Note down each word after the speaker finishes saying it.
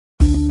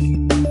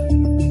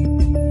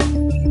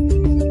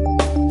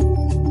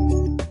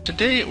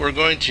Today we're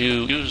going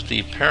to use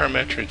the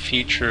parametric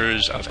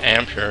features of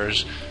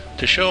amperes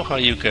to show how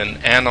you can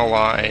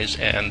analyze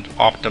and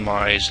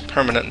optimize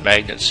permanent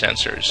magnet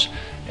sensors.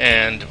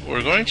 And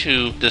we're going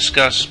to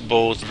discuss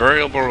both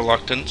variable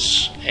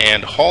reluctance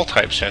and Hall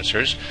type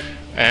sensors,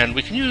 and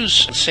we can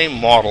use the same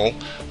model.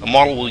 The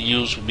model we'll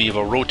use will be of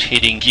a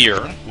rotating gear,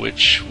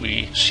 which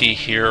we see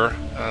here,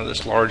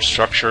 this large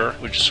structure,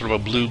 which is sort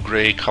of a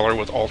blue-gray color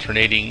with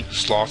alternating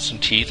slots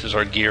and teeth as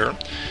our gear.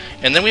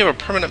 And then we have a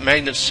permanent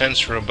magnet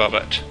sensor above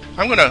it.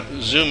 I'm going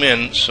to zoom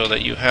in so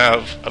that you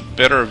have a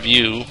better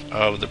view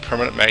of the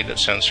permanent magnet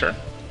sensor.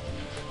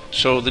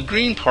 So the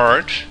green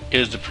part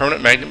is the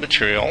permanent magnet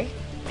material,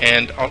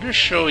 and I'll just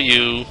show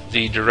you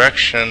the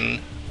direction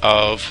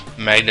of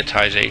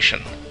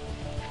magnetization.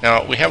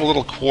 Now we have a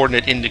little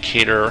coordinate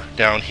indicator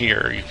down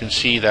here. You can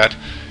see that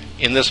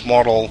in this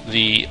model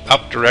the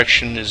up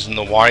direction is in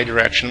the Y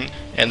direction,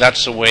 and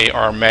that's the way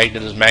our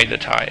magnet is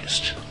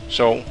magnetized.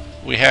 So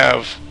we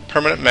have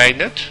permanent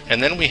magnet,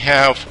 and then we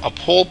have a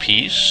pole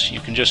piece.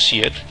 You can just see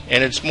it,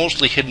 and it's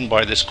mostly hidden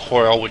by this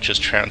coil, which is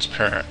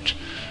transparent.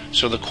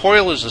 So the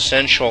coil is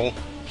essential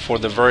for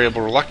the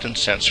variable reluctance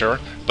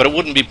sensor, but it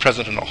wouldn't be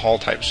present in a Hall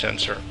type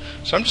sensor.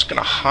 So I'm just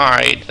going to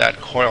hide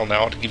that coil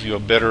now to give you a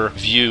better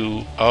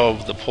view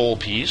of the pole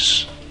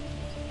piece.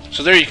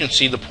 So there you can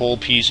see the pole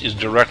piece is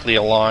directly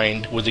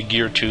aligned with the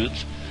gear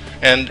tooth,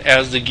 and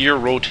as the gear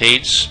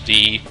rotates,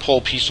 the pole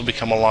piece will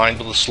become aligned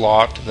with a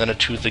slot, then a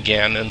tooth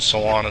again, and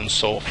so on and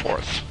so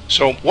forth.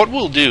 So what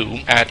we'll do,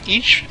 at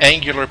each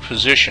angular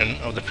position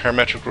of the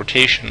parametric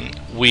rotation,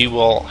 we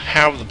will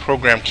have the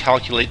program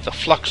calculate the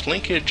flux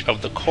linkage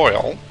of the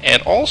coil,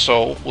 and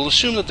also we'll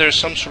assume that there's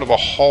some sort of a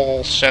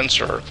Hall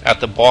sensor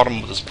at the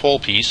bottom of this pole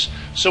piece,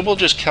 so we'll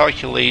just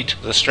calculate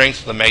the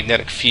strength of the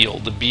magnetic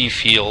field, the B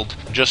field,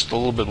 just a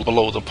little bit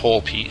below the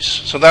pole piece.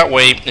 So that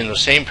way, in the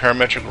same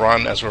parametric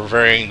run, as we're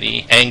varying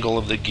the angle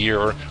of the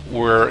gear,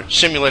 we're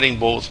simulating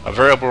both a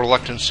variable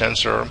reluctance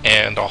sensor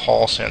and a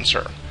Hall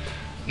sensor.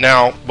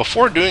 Now,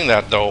 before doing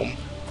that though,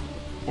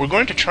 we're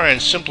going to try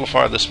and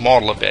simplify this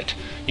model a bit.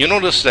 You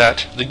notice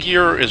that the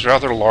gear is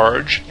rather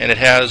large, and it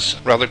has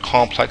rather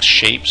complex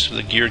shapes with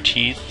the gear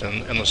teeth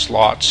and the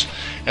slots,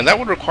 and that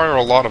would require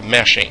a lot of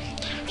meshing.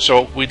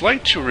 So we'd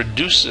like to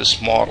reduce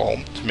this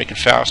model to make it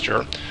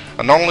faster,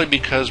 not only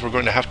because we're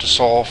going to have to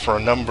solve for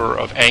a number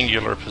of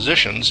angular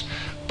positions,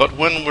 but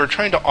when we're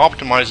trying to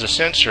optimize the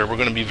sensor, we're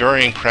going to be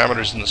varying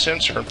parameters in the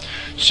sensor,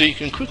 so you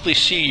can quickly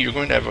see you're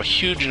going to have a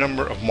huge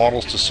number of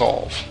models to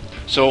solve.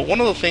 So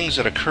one of the things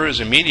that occurs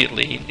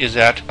immediately is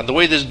that the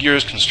way this gear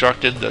is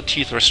constructed, the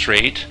teeth are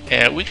straight,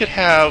 and we could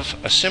have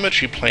a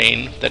symmetry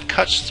plane that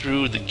cuts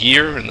through the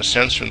gear and the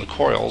sensor and the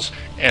coils,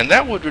 and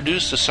that would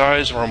reduce the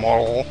size of our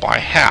model by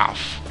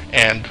half.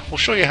 And we'll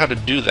show you how to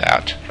do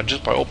that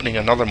just by opening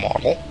another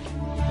model.